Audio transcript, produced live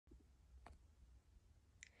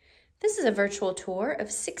This is a virtual tour of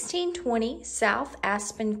 1620 South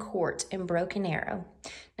Aspen Court in Broken Arrow.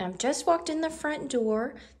 Now I've just walked in the front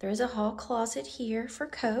door. There is a hall closet here for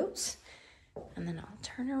coats. And then I'll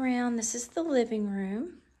turn around. This is the living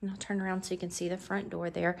room. And I'll turn around so you can see the front door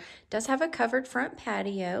there. It does have a covered front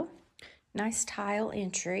patio. Nice tile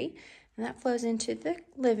entry. And that flows into the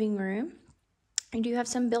living room. You do have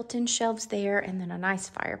some built-in shelves there and then a nice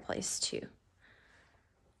fireplace too.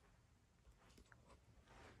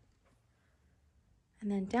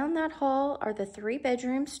 And then down that hall are the 3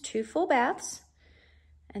 bedrooms, 2 full baths.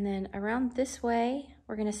 And then around this way,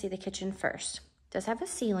 we're gonna see the kitchen first. It does have a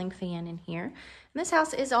ceiling fan in here. And this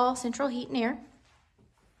house is all central heat and air.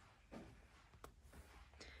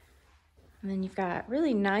 And then you've got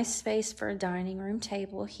really nice space for a dining room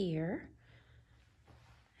table here.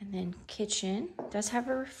 And then kitchen, does have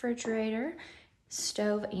a refrigerator,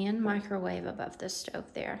 stove, and microwave above the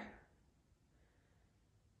stove there.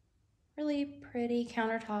 Really pretty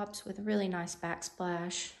countertops with a really nice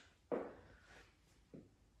backsplash.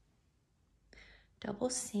 Double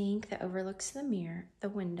sink that overlooks the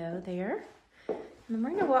window there. And then we're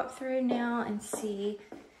gonna walk through now and see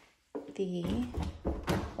the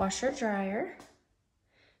washer dryer.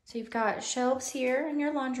 So you've got shelves here in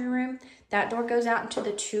your laundry room. That door goes out into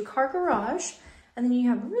the 2-car garage. And then you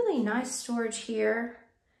have really nice storage here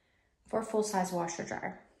for a full-size washer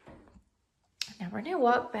dryer. Now we're gonna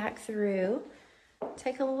walk back through,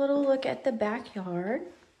 take a little look at the backyard.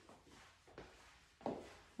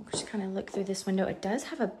 We'll just kind of look through this window. It does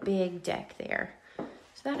have a big deck there.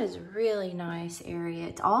 So that is a really nice area.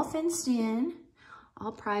 It's all fenced in,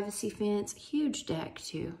 all privacy fence, huge deck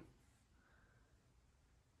too.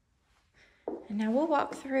 And now we'll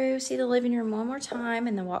walk through, see the living room one more time,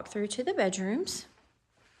 and then walk through to the bedrooms.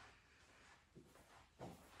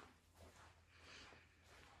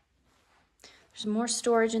 There's more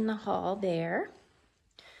storage in the hall there.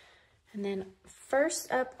 And then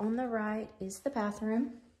first up on the right is the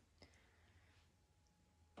bathroom.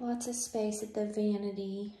 Lots of space at the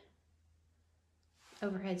vanity,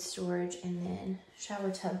 overhead storage, and then shower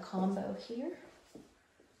tub combo here.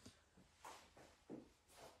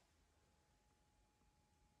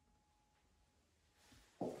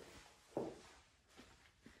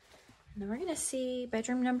 And then we're gonna see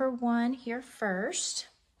bedroom number 1 here first.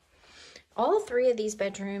 All 3 of these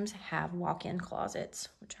bedrooms have walk-in closets,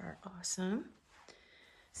 which are awesome.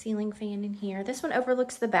 Ceiling fan in here. This one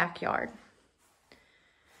overlooks the backyard.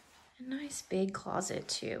 A nice big closet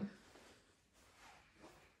too.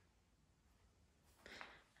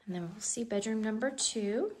 And then we'll see bedroom number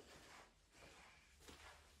 2.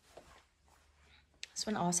 This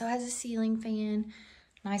one also has a ceiling fan,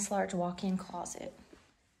 nice large walk-in closet.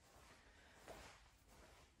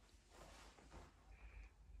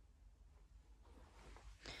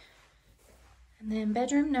 And then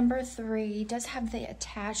bedroom number 3 does have the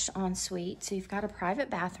attached ensuite, so you've got a private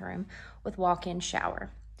bathroom with walk-in shower.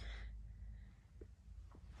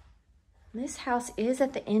 This house is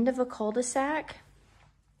at the end of a cul-de-sac,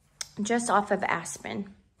 just off of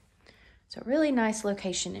Aspen. So really nice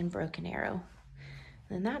location in Broken Arrow. And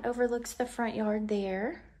then that overlooks the front yard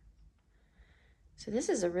there. So this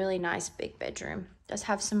is a really nice big bedroom. It does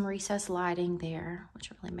have some recessed lighting there, which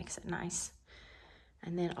really makes it nice.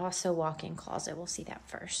 And then also walk-in closet, we'll see that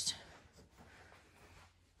first.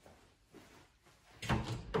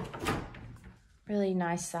 Really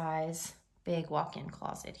nice size, big walk-in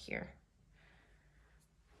closet here.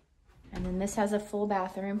 And then this has a full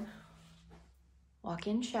bathroom,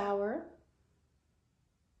 walk-in shower,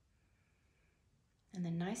 and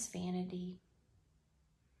then nice vanity,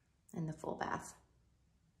 and the full bath.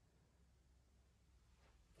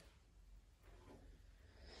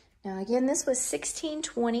 Now again, this was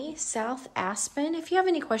 1620 South Aspen. If you have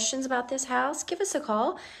any questions about this house, give us a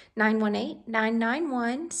call,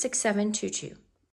 918-991-6722.